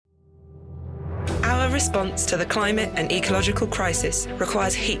response to the climate and ecological crisis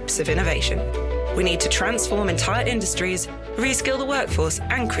requires heaps of innovation. We need to transform entire industries, reskill the workforce,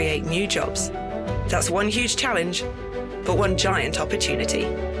 and create new jobs. That's one huge challenge, but one giant opportunity.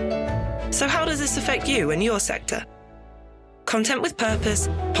 So how does this affect you and your sector? Content with Purpose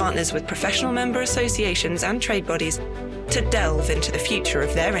partners with professional member associations and trade bodies to delve into the future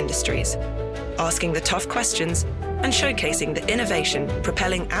of their industries, asking the tough questions and showcasing the innovation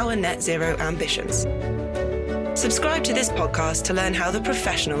propelling our net zero ambitions. Subscribe to this podcast to learn how the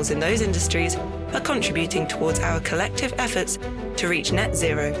professionals in those industries are contributing towards our collective efforts to reach net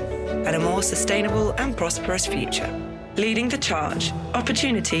zero and a more sustainable and prosperous future. Leading the Charge,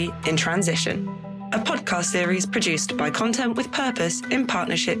 Opportunity in Transition, a podcast series produced by Content with Purpose in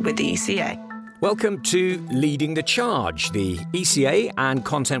partnership with the ECA. Welcome to Leading the Charge, the ECA and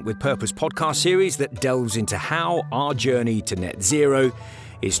Content with Purpose podcast series that delves into how our journey to net zero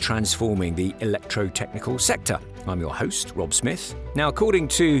is transforming the electrotechnical sector. I'm your host, Rob Smith. Now, according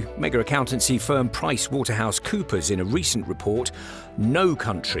to mega accountancy firm PricewaterhouseCoopers in a recent report, no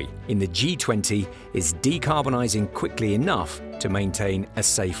country in the G20 is decarbonising quickly enough to maintain a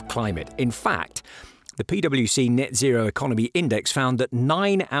safe climate. In fact, the PwC Net Zero Economy Index found that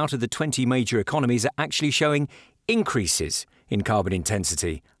 9 out of the 20 major economies are actually showing increases in carbon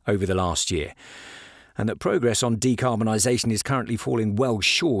intensity over the last year, and that progress on decarbonisation is currently falling well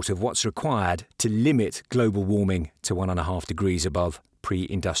short of what's required to limit global warming to 1.5 degrees above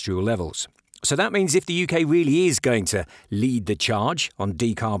pre-industrial levels. So that means if the UK really is going to lead the charge on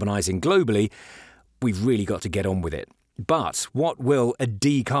decarbonising globally, we've really got to get on with it. But what will a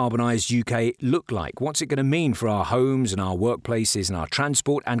decarbonised UK look like? What's it going to mean for our homes and our workplaces and our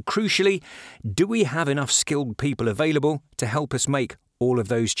transport? And crucially, do we have enough skilled people available to help us make all of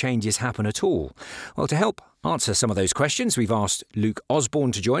those changes happen at all? Well, to help answer some of those questions, we've asked Luke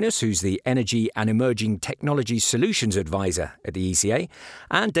Osborne to join us, who's the Energy and Emerging Technology Solutions Advisor at the ECA,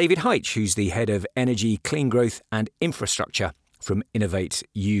 and David Heitch, who's the Head of Energy, Clean Growth and Infrastructure from Innovate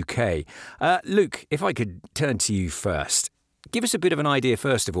UK. Luke, if I could turn to you first, give us a bit of an idea,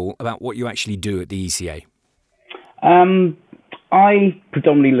 first of all, about what you actually do at the ECA. I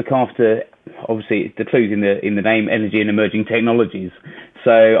predominantly look after, obviously, the clues in the name, energy and emerging technologies.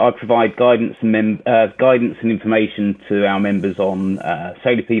 So I provide guidance and information to our members on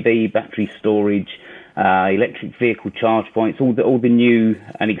solar PV, battery storage, electric vehicle charge points, all the new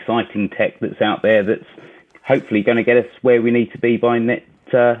and exciting tech that's out there that's hopefully going to get us where we need to be by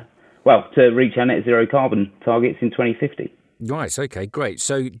to reach our net zero carbon targets in 2050. Right, okay, great.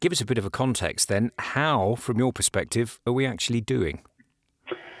 So give us a bit of a context then. How, from your perspective, are we actually doing?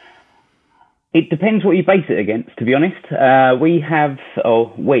 It depends what you base it against, to be honest. The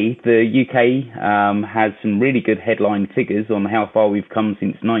UK, has some really good headline figures on how far we've come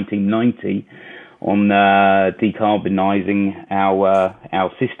since 1990 on decarbonising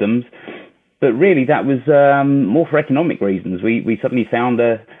our systems. But really, that was more for economic reasons. We suddenly found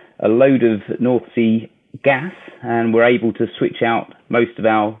a load of North Sea gas, and we're able to switch out most of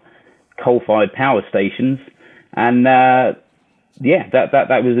our coal-fired power stations. And that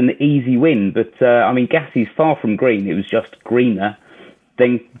was an easy win. But gas is far from green. It was just greener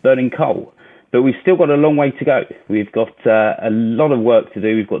than burning coal. But we've still got a long way to go. We've got a lot of work to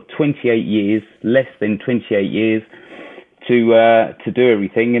do. We've got 28 years, less than 28 years to do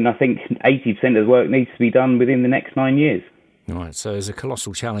everything. And I think 80% of the work needs to be done within the next 9 years. All right, so there's a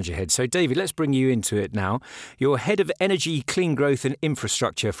colossal challenge ahead. So, David, let's bring you into it now. You're Head of Energy, Clean Growth and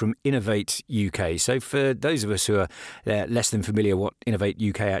Infrastructure from Innovate UK. So for those of us who are less than familiar what Innovate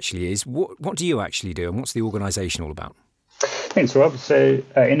UK actually is, what do you actually do and what's the organisation all about? Thanks, Rob. So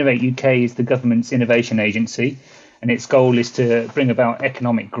Innovate UK is the government's innovation agency, and its goal is to bring about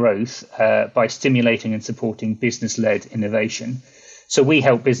economic growth by stimulating and supporting business-led innovation. So we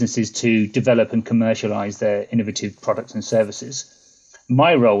help businesses to develop and commercialise their innovative products and services.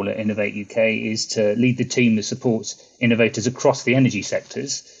 My role at Innovate UK is to lead the team that supports innovators across the energy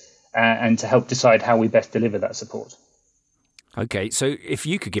sectors and to help decide how we best deliver that support. OK, so if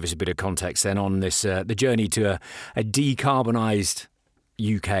you could give us a bit of context then on this, the journey to a decarbonised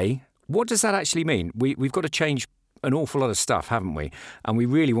UK, what does that actually mean? We've got to change an awful lot of stuff, haven't we? And we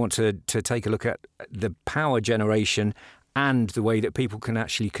really want to take a look at the power generation and the way that people can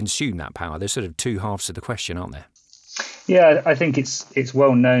actually consume that power. There's sort of two halves to the question, aren't there? Yeah, I think it's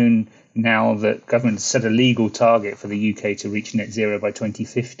well known now that government set a legal target for the UK to reach net zero by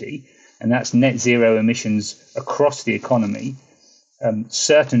 2050, and that's net zero emissions across the economy.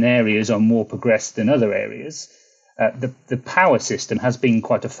 Certain areas are more progressed than other areas. The power system has been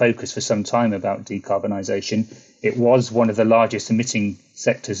quite a focus for some time about decarbonisation. It was one of the largest emitting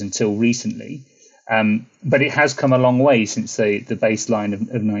sectors until recently. But it has come a long way since the baseline of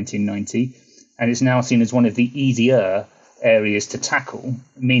 1990, and it's now seen as one of the easier areas to tackle,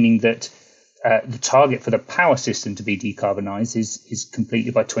 meaning that the target for the power system to be decarbonised is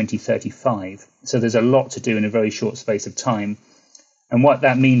completed by 2035. So there's a lot to do in a very short space of time. And what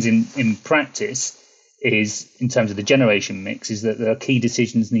that means in practice is, in terms of the generation mix, is that there are key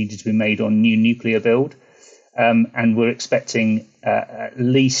decisions needed to be made on new nuclear build. And we're expecting at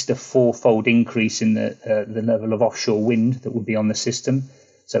least a fourfold increase in the level of offshore wind that will be on the system.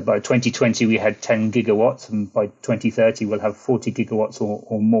 So by 2020, we had 10 gigawatts, and by 2030, we'll have 40 gigawatts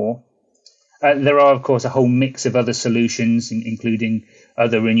or more. There are, of course, a whole mix of other solutions, including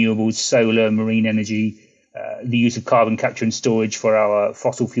other renewables, solar, marine energy, the use of carbon capture and storage for our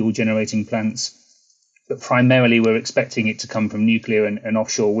fossil fuel generating plants. But primarily, we're expecting it to come from nuclear and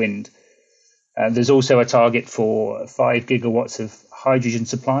offshore wind. There's also a target for 5 gigawatts of hydrogen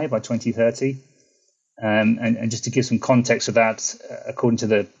supply by 2030. And just to give some context of that, according to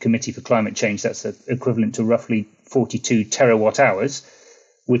the Committee for Climate Change, that's equivalent to roughly 42 terawatt hours,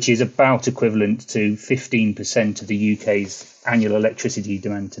 which is about equivalent to 15% of the UK's annual electricity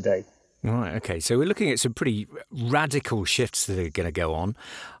demand today. Right, okay. So we're looking at some pretty radical shifts that are going to go on.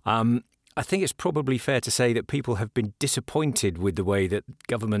 I think it's probably fair to say that people have been disappointed with the way that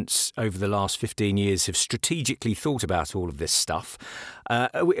governments over the last 15 years have strategically thought about all of this stuff.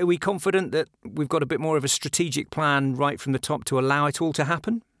 Are we confident that we've got a bit more of a strategic plan right from the top to allow it all to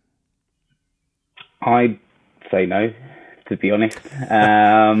happen? I'd say no, to be honest.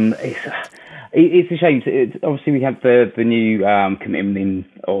 It's a shame. Obviously, we have the new commitment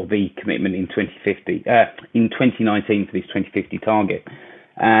in 2050, in 2019 for this 2050 target.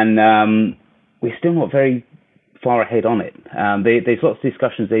 And we're still not very far ahead on it. There's lots of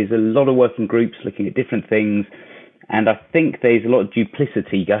discussions. There's a lot of working groups looking at different things. And I think there's a lot of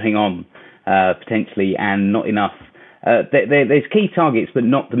duplicity going on, potentially, and not enough. There's key targets, but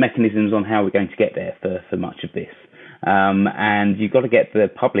not the mechanisms on how we're going to get there for much of this. And you've got to get the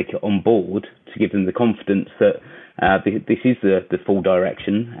public on board to give them the confidence that this is the full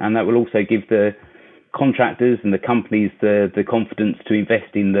direction. And that will also give the contractors and the companies the confidence to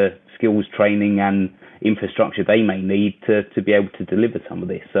invest in the skills training and infrastructure they may need to be able to deliver some of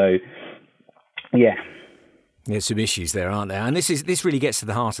this. So, yeah. There's some issues there, aren't there? And this really gets to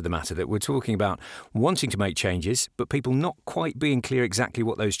the heart of the matter, that we're talking about wanting to make changes, but people not quite being clear exactly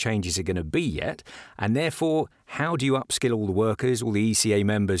what those changes are going to be yet. And therefore, how do you upskill all the workers, all the ECA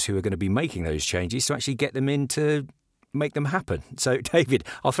members who are going to be making those changes to actually get them in to make them happen? So, David,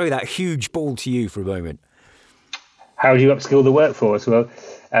 I'll throw that huge ball to you for a moment. How do you upskill the workforce? Well,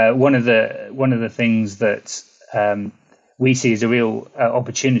 one of the things that we see as a real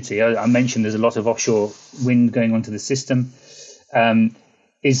opportunity, I mentioned there's a lot of offshore wind going onto the system,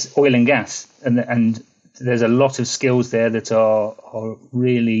 is oil and gas. And there's a lot of skills there that are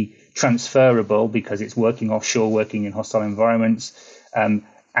really transferable because it's working offshore, working in hostile environments. And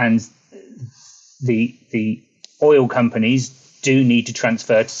the oil companies do need to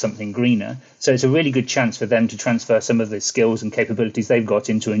transfer to something greener. So it's a really good chance for them to transfer some of the skills and capabilities they've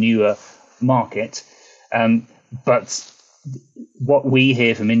got into a newer market. But what we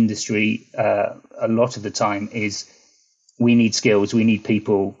hear from industry a lot of the time is we need skills, we need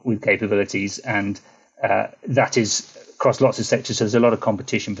people with capabilities, and that is across lots of sectors. So there's a lot of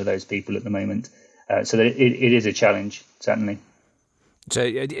competition for those people at the moment. So that it is a challenge, certainly. So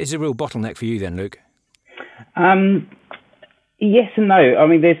it's a real bottleneck for you then, Luke? Yes and no. I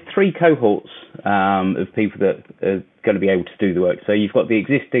mean, there's three cohorts of people that are going to be able to do the work. So you've got the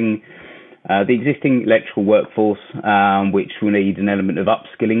existing electrical workforce, which will need an element of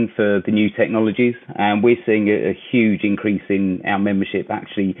upskilling for the new technologies. And we're seeing a huge increase in our membership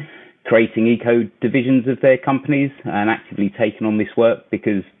actually creating eco divisions of their companies and actively taking on this work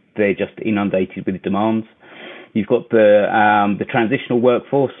because they're just inundated with demands. You've got the transitional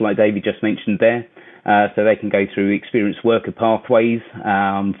workforce, like David just mentioned there. So they can go through experienced worker pathways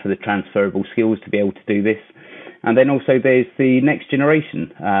for the transferable skills to be able to do this. And then also there's the next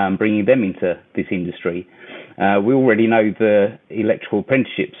generation, bringing them into this industry. We already know the electrical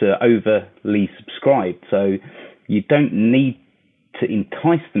apprenticeships are overly subscribed, so you don't need to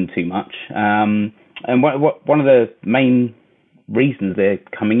entice them too much. And one of the main reasons they're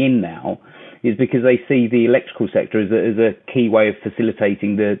coming in now is because they see the electrical sector as a key way of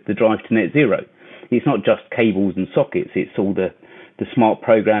facilitating the drive to net zero. It's not just cables and sockets, it's all the smart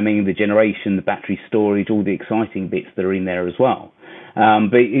programming, the generation, the battery storage, all the exciting bits that are in there as well.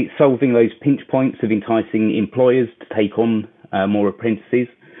 But it's solving those pinch points of enticing employers to take on more apprentices,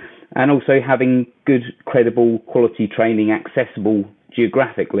 and also having good, credible, quality training accessible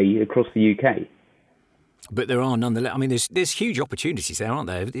geographically across the UK. But there are nonetheless, I mean, there's huge opportunities there, aren't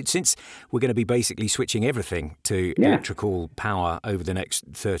there? Since we're going to be basically switching everything to electrical power over the next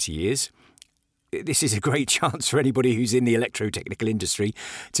 30 years, this is a great chance for anybody who's in the electrotechnical industry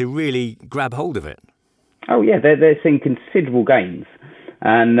to really grab hold of it. Oh, yeah, they're seeing considerable gains.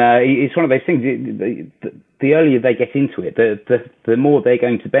 And it's one of those things, the earlier they get into it, the more they're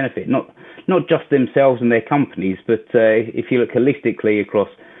going to benefit, not just themselves and their companies, but if you look holistically across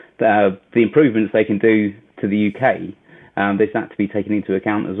the improvements they can do to the UK, there's that to be taken into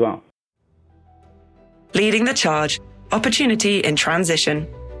account as well. Leading the charge, opportunity in transition.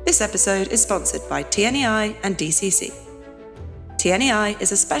 This episode is sponsored by TNEI and DCC. TNEI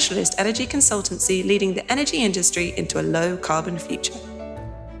is a specialist energy consultancy leading the energy industry into a low-carbon future.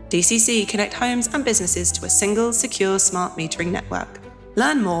 DCC connect homes and businesses to a single, secure smart metering network.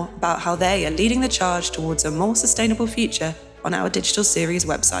 Learn more about how they are leading the charge towards a more sustainable future on our digital series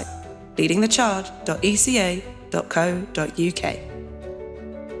website,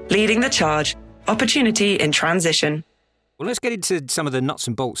 leadingthecharge.eca.co.uk. Leading the charge, opportunity in transition. Well, let's get into some of the nuts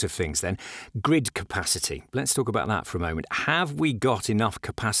and bolts of things then. Grid capacity. Let's talk about that for a moment. Have we got enough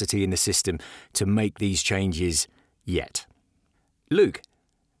capacity in the system to make these changes yet? Luke?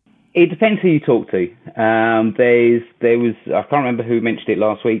 It depends who you talk to. There was I can't remember who mentioned it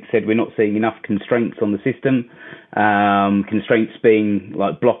last week, said we're not seeing enough constraints on the system. Constraints being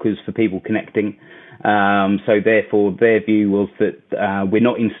like blockers for people connecting. So therefore, their view was that we're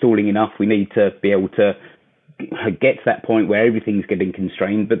not installing enough. We need to be able to get to that point where everything's getting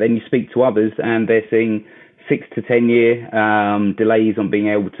constrained. But then you speak to others, and they're seeing 6 to 10 year delays on being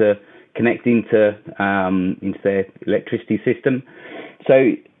able to connect into their electricity system.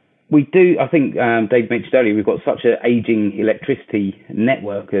 So we do, I think Dave mentioned earlier, we've got such an ageing electricity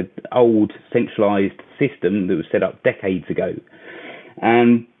network, an old centralised system that was set up decades ago.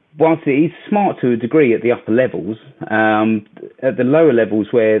 And whilst it is smart to a degree at the upper levels, at the lower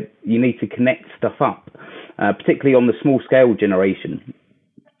levels where you need to connect stuff up, particularly on the small scale generation,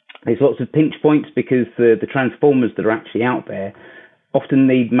 there's lots of pinch points because the transformers that are actually out there often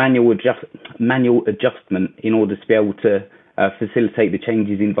need manual adjustment in order to be able to facilitate the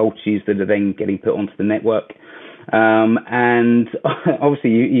changes in voltages that are then getting put onto the network. And obviously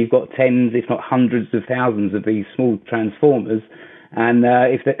you've got tens, if not hundreds of thousands of these small transformers. And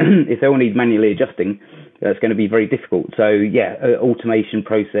if they all need manually adjusting, that's going to be very difficult. So yeah, automation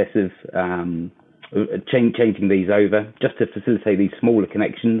process of changing these over just to facilitate these smaller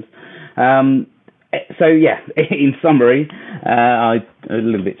connections. So yeah, in summary, a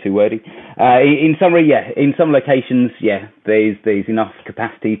little bit too wordy. In summary, yeah, in some locations, yeah, there's enough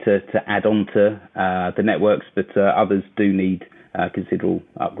capacity to add on to the networks, but others do need considerable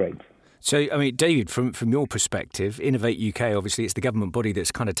upgrades. So, I mean, David, from your perspective, Innovate UK, obviously, it's the government body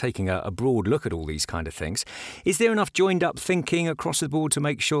that's kind of taking a broad look at all these kind of things. Is there enough joined up thinking across the board to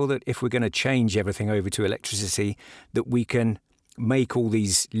make sure that if we're going to change everything over to electricity, that we can make all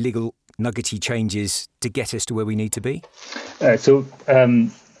these legal nuggety changes to get us to where we need to be?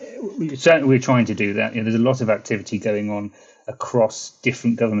 Certainly we're trying to do that. There's a lot of activity going on across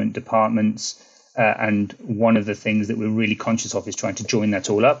different government departments. And one of the things that we're really conscious of is trying to join that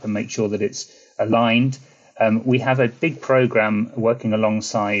all up and make sure that it's aligned. We have a big program working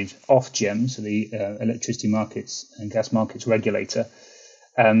alongside Ofgem, so the Electricity Markets and Gas Markets Regulator,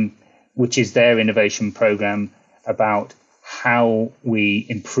 which is their innovation program about how we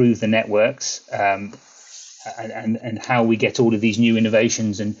improve the networks and how we get all of these new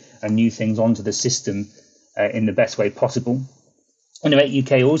innovations and new things onto the system in the best way possible.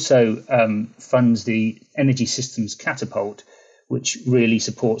 Innovate UK also funds the Energy Systems Catapult, which really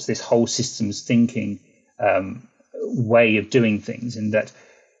supports this whole systems thinking way of doing things, and that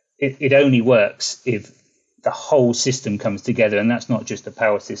it only works if the whole system comes together, and that's not just the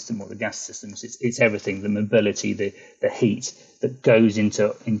power system or the gas systems, it's everything, the mobility, the heat that goes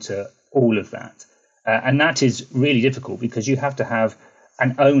into all of that. And that is really difficult because you have to have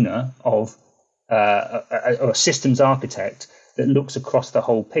an owner of or a systems architect that looks across the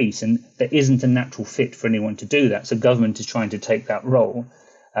whole piece, and there isn't a natural fit for anyone to do that. So government is trying to take that role.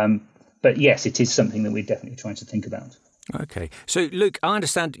 But yes, it is something that we're definitely trying to think about. Okay. So, Luke, I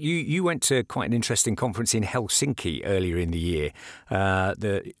understand you went to quite an interesting conference in Helsinki earlier in the year,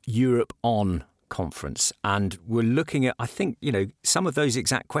 the Europe On conference, and we're looking at, I think, some of those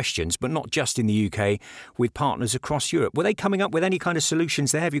exact questions, but not just in the UK, with partners across Europe. Were they coming up with any kind of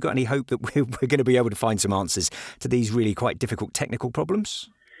solutions there? Have you got any hope that we're going to be able to find some answers to these really quite difficult technical problems?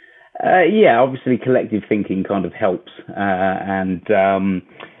 Yeah, obviously collective thinking kind of helps, and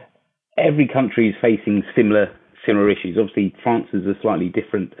every country is facing similar similar issues. Obviously, France is a slightly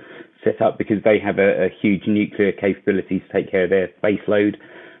different setup because they have a huge nuclear capability to take care of their base load.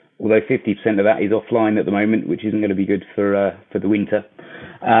 Although 50% of that is offline at the moment, which isn't going to be good for the winter.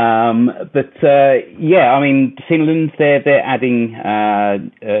 Yeah, I mean, Finland, they're adding.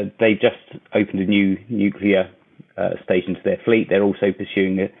 They've just opened a new nuclear station to their fleet. They're also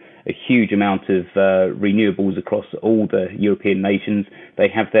pursuing a huge amount of renewables across all the European nations. They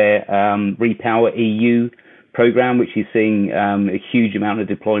have their Repower EU program, which is seeing a huge amount of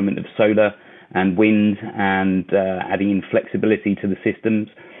deployment of solar and wind and adding in flexibility to the systems.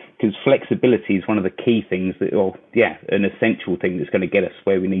 Because flexibility is one of the key things an essential thing that's going to get us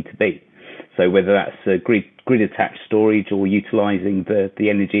where we need to be. So whether that's grid attached storage or utilising the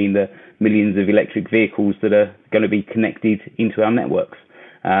energy in the millions of electric vehicles that are going to be connected into our networks.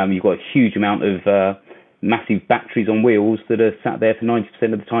 You've got a huge amount of massive batteries on wheels that are sat there for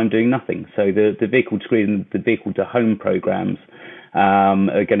 90% of the time doing nothing. So the vehicle to grid and the vehicle to home programs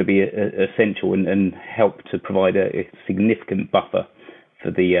are going to be essential and help to provide a significant buffer for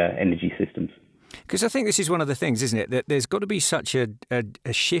the energy systems. Because I think this is one of the things, isn't it, that there's got to be such a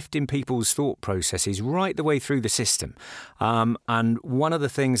shift in people's thought processes right the way through the system. And one of the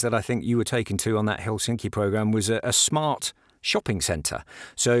things that I think you were taken to on that Helsinki programme was a smart shopping centre.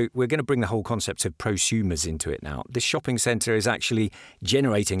 So we're going to bring the whole concept of prosumers into it now. This shopping centre is actually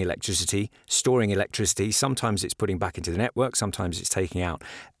generating electricity, storing electricity. Sometimes it's putting back into the network, sometimes it's taking out.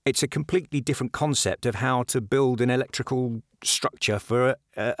 It's a completely different concept of how to build an electrical structure for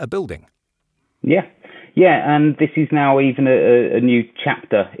a building. Yeah, and this is now even a new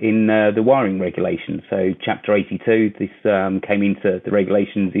chapter in the wiring regulation. So Chapter 82, this came into the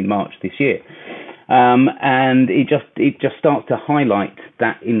regulations in March this year. And it just starts to highlight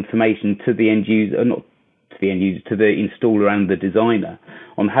that information to the end user, not to the end user, to the installer and the designer,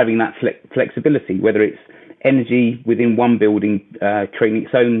 on having that flexibility, whether it's energy within one building, creating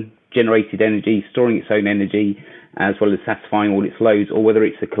its own generated energy, storing its own energy, as well as satisfying all its loads, or whether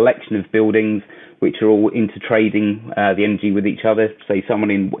it's a collection of buildings which are all intertrading the energy with each other. Say someone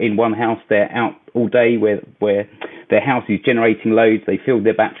in one house, they're out all day where their house is generating loads, they fill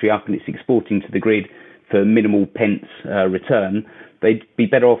their battery up and it's exporting to the grid for minimal pence return. They'd be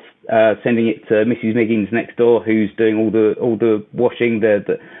better off sending it to Mrs. Miggins next door, who's doing all the washing.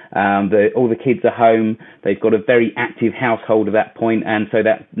 All the kids are home. They've got a very active household at that point, and so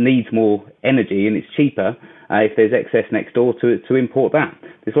that needs more energy, and it's cheaper if there's excess next door to import that.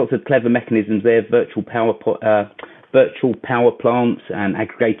 There's lots of clever mechanisms there, virtual power plants and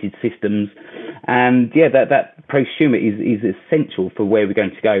aggregated systems, and that prosumer is essential for where we're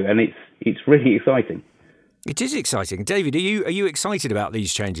going to go, and it's really exciting. It is exciting. David, are you excited about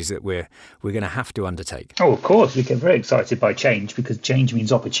these changes that we're going to have to undertake? Oh, of course. We get very excited by change because change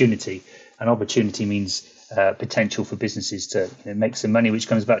means opportunity, and opportunity means potential for businesses to make some money, which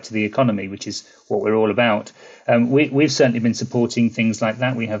comes back to the economy, which is what we're all about. We've certainly been supporting things like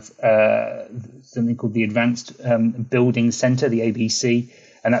that. We have something called the Advanced Building Centre, the ABC,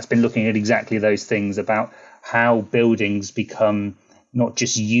 and that's been looking at exactly those things about how buildings become not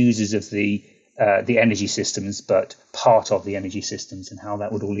just users of the energy systems, but part of the energy systems, and how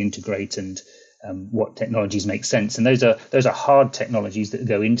that would all integrate, and what technologies make sense. And those are hard technologies that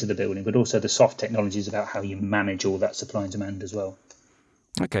go into the building, but also the soft technologies about how you manage all that supply and demand as well.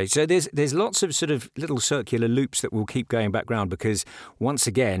 Okay, so there's lots of sort of little circular loops that will keep going back round, because once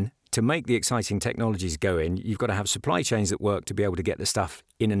again, to make the exciting technologies go in, you've got to have supply chains that work to be able to get the stuff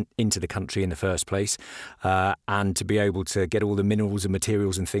in and into the country in the first place, and to be able to get all the minerals and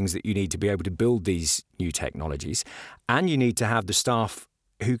materials and things that you need to be able to build these new technologies. And you need to have the staff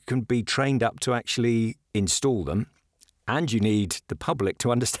who can be trained up to actually install them. And you need the public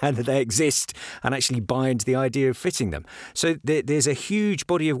to understand that they exist and actually buy into the idea of fitting them. So there's a huge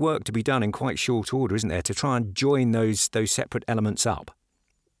body of work to be done in quite short order, isn't there, to try and join those separate elements up?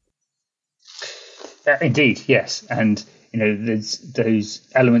 Indeed, yes. And those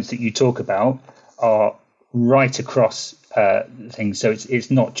elements that you talk about are right across things. So it's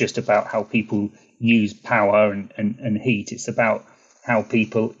not just about how people use power and heat. It's about how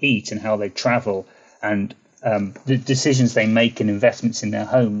people eat and how they travel, and the decisions they make and investments in their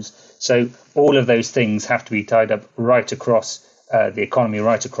homes. So all of those things have to be tied up right across the economy,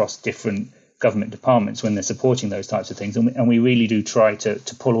 right across different government departments when they're supporting those types of things. And we really do try to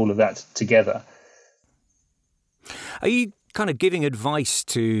pull all of that together. Are you kind of giving advice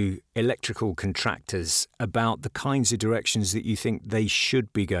to electrical contractors about the kinds of directions that you think they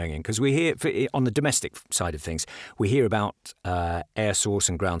should be going in? Because we hear, on the domestic side of things, we hear about air source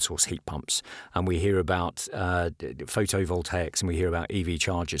and ground source heat pumps, and we hear about photovoltaics, and we hear about EV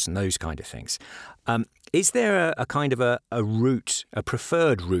chargers and those kind of things. Is there a kind of a route, a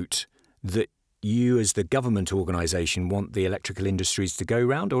preferred route that you as the government organisation want the electrical industries to go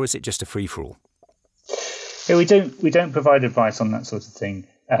round, or is it just a free-for-all? Yeah, we don't provide advice on that sort of thing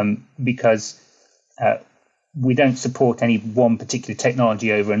because we don't support any one particular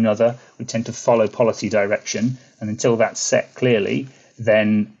technology over another. We tend to follow policy direction, and until that's set clearly,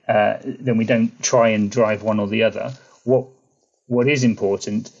 then we don't try and drive one or the other. What is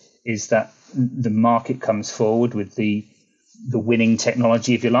important is that the market comes forward with the winning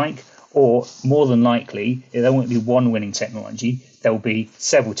technology, if you like, or more than likely, there won't be one winning technology. There will be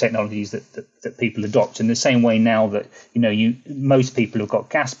several technologies that people adopt in the same way now that, most people have got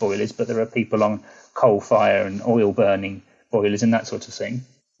gas boilers, but there are people on coal fire and oil burning boilers and that sort of thing.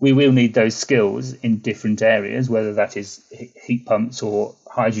 We will need those skills in different areas, whether that is heat pumps or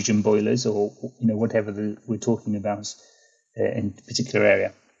hydrogen boilers or, whatever we're talking about in a particular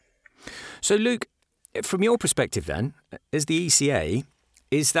area. So, Luke, from your perspective then, as the ECA,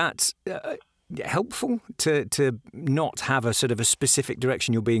 is that helpful to not have a sort of a specific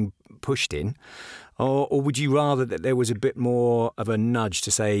direction you're being pushed in? Or would you rather that there was a bit more of a nudge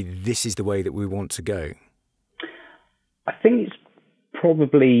to say, this is the way that we want to go? I think it's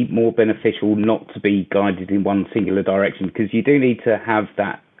probably more beneficial not to be guided in one singular direction, because you do need to have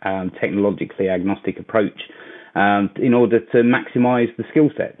that technologically agnostic approach in order to maximise the skill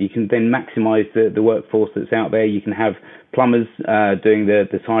set. You can then maximise the workforce that's out there. You can have plumbers doing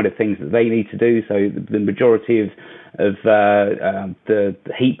the side of things that they need to do. So the majority of the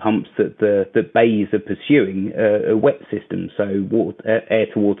heat pumps that the bays are pursuing are wet systems, so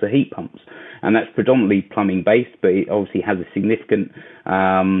air-to-water heat pumps. And that's predominantly plumbing based, but it obviously has a significant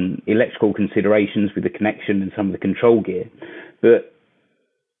electrical considerations with the connection and some of the control gear. But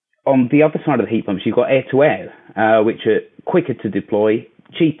on the other side of the heat pumps, you've got air-to-air, which are quicker to deploy,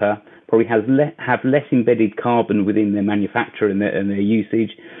 cheaper, probably have less embedded carbon within their manufacture and their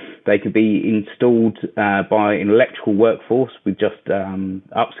usage. They could be installed by an electrical workforce with just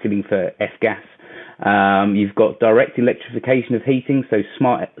upskilling for F-gas. You've got direct electrification of heating, so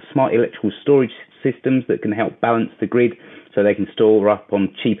smart electrical storage systems that can help balance the grid so they can store up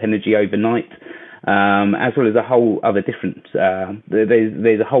on cheap energy overnight, as well as a whole other different,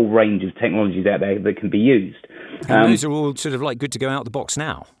 there's a whole range of technologies out there that can be used. And those are all sort of like good to go out the box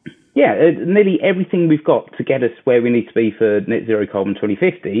now? Yeah, nearly everything we've got to get us where we need to be for net zero carbon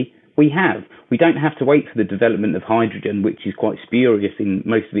 2050, we have. We don't have to wait for the development of hydrogen, which is quite spurious in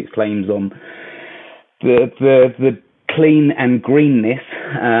most of its claims on the clean and greenness,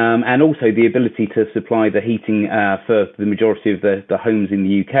 and also the ability to supply the heating for the majority of the homes in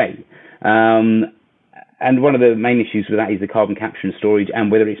the UK. And one of the main issues with that is the carbon capture and storage,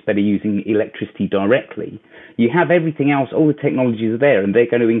 and whether it's better using electricity directly. You have everything else, all the technologies are there, and they're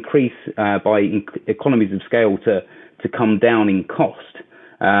going to increase by economies of scale to come down in cost.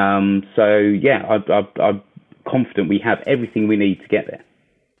 So, yeah, I'm confident we have everything we need to get there.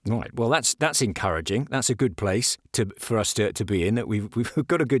 Right. Well, that's encouraging. That's a good place for us to be in, that we've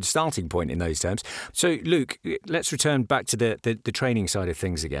got a good starting point in those terms. So, Luke, let's return back to the training side of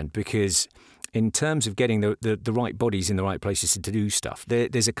things again, because in terms of getting the right bodies in the right places to do stuff,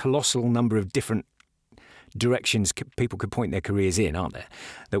 there's a colossal number of different directions people could point their careers in, aren't there?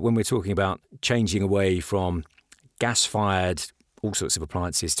 That when we're talking about changing away from gas-fired all sorts of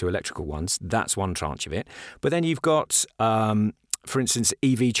appliances to electrical ones, that's one tranche of it. But then you've got, for instance,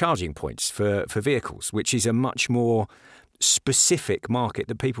 EV charging points for vehicles, which is a much more specific market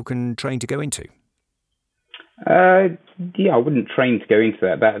that people can train to go into. Yeah, I wouldn't train to go into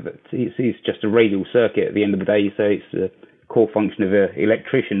that. It's just a radial circuit at the end of the day, so it's a core function of an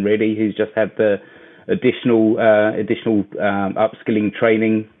electrician, really, who's just had the additional upskilling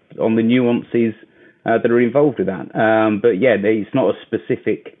training on the nuances that are involved with that. But yeah, it's not a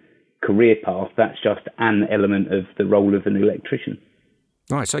specific career path. That's just an element of the role of an electrician.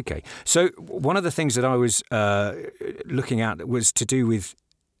 Right, okay. So one of the things that I was looking at was to do with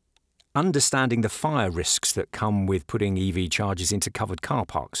understanding the fire risks that come with putting EV chargers into covered car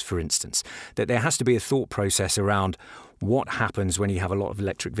parks, for instance. That there has to be a thought process around what happens when you have a lot of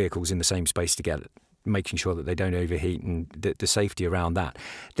electric vehicles in the same space together, making sure that they don't overheat and the safety around that.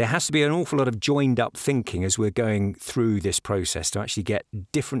 There has to be an awful lot of joined up thinking as we're going through this process to actually get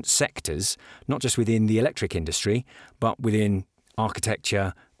different sectors, not just within the electric industry, but within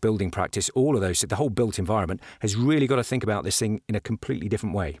architecture, building practice, all of those. The whole built environment has really got to think about this thing in a completely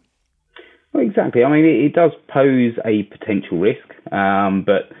different way. Well, exactly. I mean, it does pose a potential risk,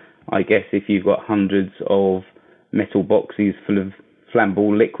 but I guess if you've got hundreds of metal boxes full of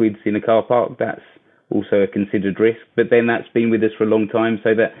flammable liquids in a car park, that's also a considered risk. But then that's been with us for a long time,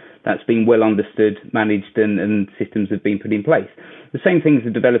 so that that's been well understood, managed, and systems have been put in place. The same things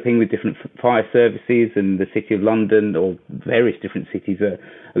are developing with different fire services, and the City of London or various different cities are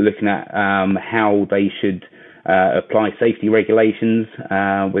looking at how they should apply safety regulations,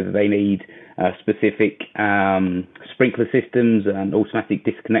 whether they need specific sprinkler systems and automatic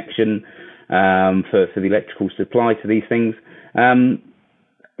disconnection for the electrical supply to these things. I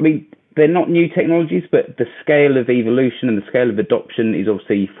mean, they're not new technologies, but the scale of evolution and the scale of adoption is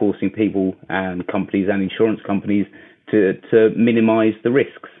obviously forcing people and companies and insurance companies to minimise the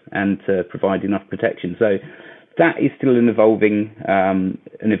risks and to provide enough protection. So that is still an evolving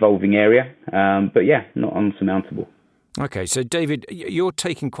area, but yeah, not unsurmountable. Okay, so David, you're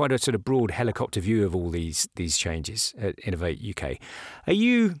taking quite a sort of broad helicopter view of all these changes at Innovate UK. Are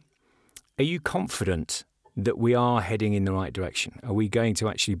you confident that we are heading in the right direction? Are we going to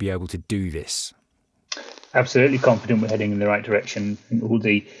actually be able to do this? Absolutely confident we're heading in the right direction. All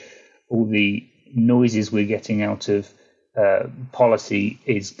the noises we're getting out of policy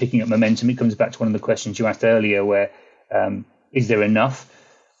is picking up momentum. It comes back to one of the questions you asked earlier, where is there enough?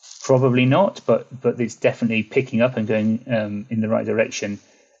 Probably not, but it's definitely picking up and going in the right direction.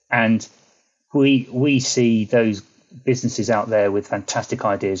 And we see those businesses out there with fantastic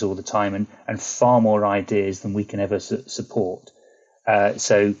ideas all the time, and far more ideas than we can ever support.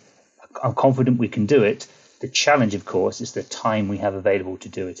 So I'm confident we can do it. The challenge, of course, is the time we have available to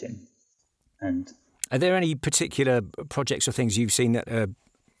do it in. And are there any particular projects or things you've seen that are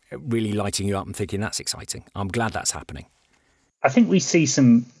really lighting you up and thinking that's exciting? I'm glad that's happening. I think we see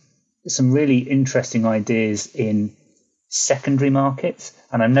some really interesting ideas in secondary markets,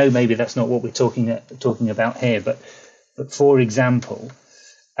 and I know maybe that's not what we're talking about here, but for example,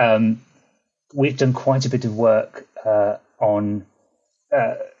 we've done quite a bit of work on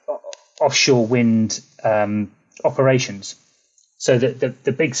offshore wind operations. So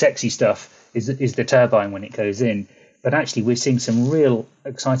the big sexy stuff is the turbine when it goes in, but actually we're seeing some real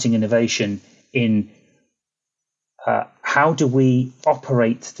exciting innovation in how do we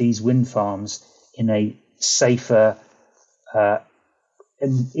operate these wind farms in a safer,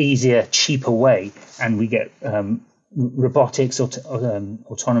 easier, cheaper way, and we get robotics,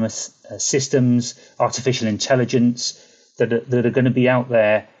 autonomous systems, artificial intelligence that are going to be out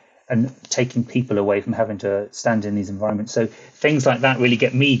there and taking people away from having to stand in these environments. So things like that really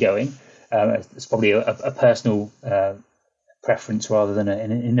get me going. It's probably a personal preference rather than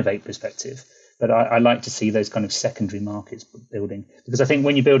an innovate perspective. But I like to see those kind of secondary markets building, because I think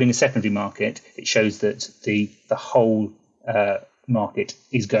when you're building a secondary market, it shows that the whole market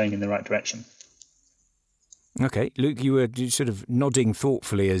is going in the right direction. Okay, Luke, you were sort of nodding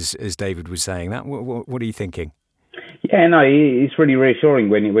thoughtfully as David was saying that. What are you thinking? Yeah, no, it's really reassuring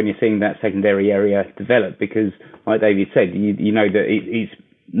when you're seeing that secondary area develop, because, like David said, you know that it's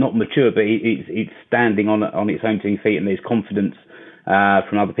not mature, but it's standing on its own 2 feet, and there's confidence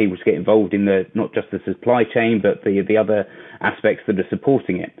from other people to get involved in not just the supply chain, but the other aspects that are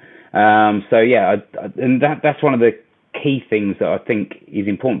supporting it. So yeah, and that's one of the key things that I think is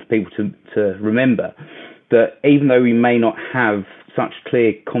important for people to remember, that even though we may not have such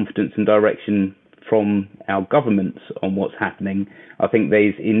clear confidence and direction from our governments on what's happening, I think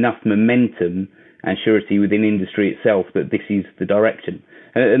there's enough momentum and surety within industry itself that this is the direction.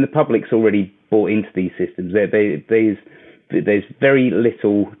 And the public's already bought into these systems. There's very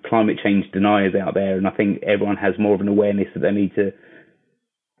little climate change deniers out there, and I think everyone has more of an awareness that they need to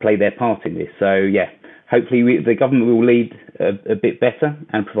play their part in this. So yeah, hopefully the government will lead a bit better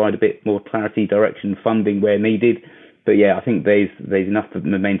and provide a bit more clarity, direction, funding where needed. But yeah, I think there's enough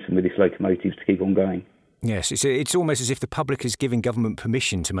momentum with this locomotive to keep on going. Yes, it's almost as if the public is giving government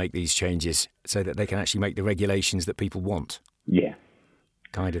permission to make these changes so that they can actually make the regulations that people want. Yeah.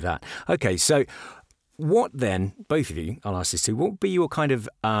 Kind of that. Okay, so what then, both of you, I'll ask this too, what would be your kind of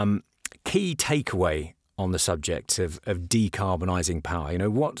key takeaway on the subject of decarbonising power? You know,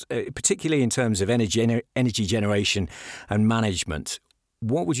 what, particularly in terms of energy generation and management,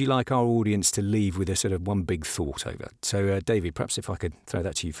 what would you like our audience to leave with a sort of one big thought over? So, David, perhaps if I could throw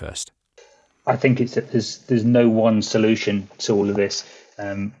that to you first. I think it's that there's no one solution to all of this.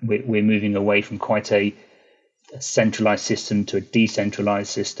 We're moving away from quite a centralised system to a decentralised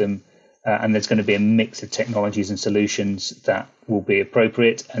system, and there's going to be a mix of technologies and solutions that will be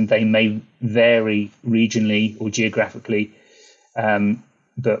appropriate, and they may vary regionally or geographically.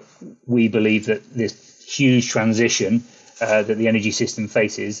 But we believe that this huge transition that the energy system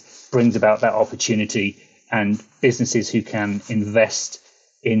faces brings about that opportunity, and businesses who can invest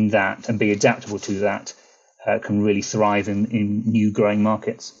in that and be adaptable to that can really thrive in new growing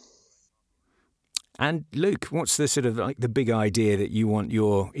markets. And Luke, what's the sort of like the big idea that you want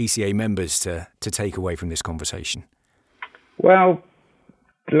your ECA members to take away from this conversation? Well,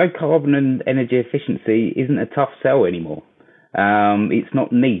 low carbon and energy efficiency isn't a tough sell anymore. It's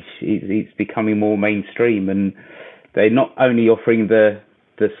not niche. It's becoming more mainstream, and they're not only offering the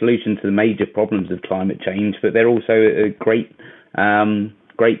solution to the major problems of climate change, but they're also a great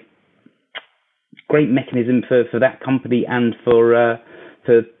mechanism for that company and for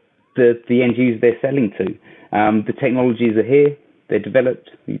the end user they're selling to. The technologies are here; they're developed.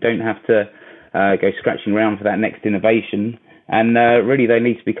 You don't have to go scratching around for that next innovation, and really they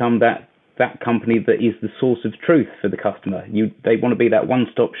need to become that company that is the source of truth for the customer. They want to be that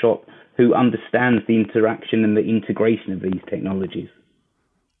one-stop shop who understands the interaction and the integration of these technologies.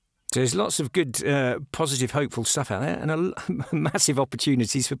 So there's lots of good, positive, hopeful stuff out there, and massive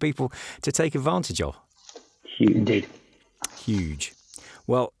opportunities for people to take advantage of. Huge. Indeed. Huge.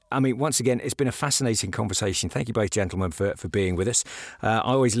 Well, I mean, once again, it's been a fascinating conversation. Thank you both, gentlemen, for being with us. I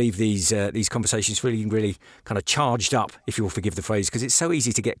always leave these conversations really, really kind of charged up, if you'll forgive the phrase, because it's so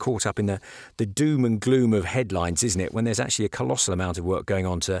easy to get caught up in the doom and gloom of headlines, isn't it, when there's actually a colossal amount of work going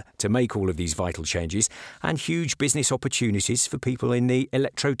on to make all of these vital changes and huge business opportunities for people in the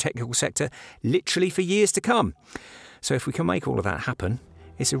electro-technical sector, literally for years to come. So if we can make all of that happen,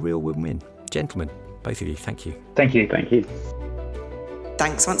 it's a real win-win. Gentlemen, both of you, thank you. Thank you. Thank you.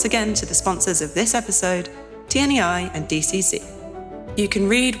 Thanks once again to the sponsors of this episode, TNEI and DCC. You can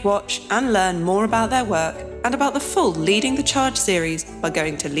read, watch and learn more about their work and about the full Leading the Charge series by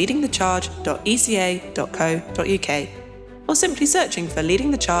going to leadingthecharge.eca.co.uk or simply searching for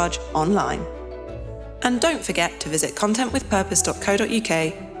Leading the Charge online. And don't forget to visit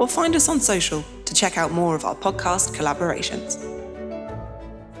contentwithpurpose.co.uk or find us on social to check out more of our podcast collaborations.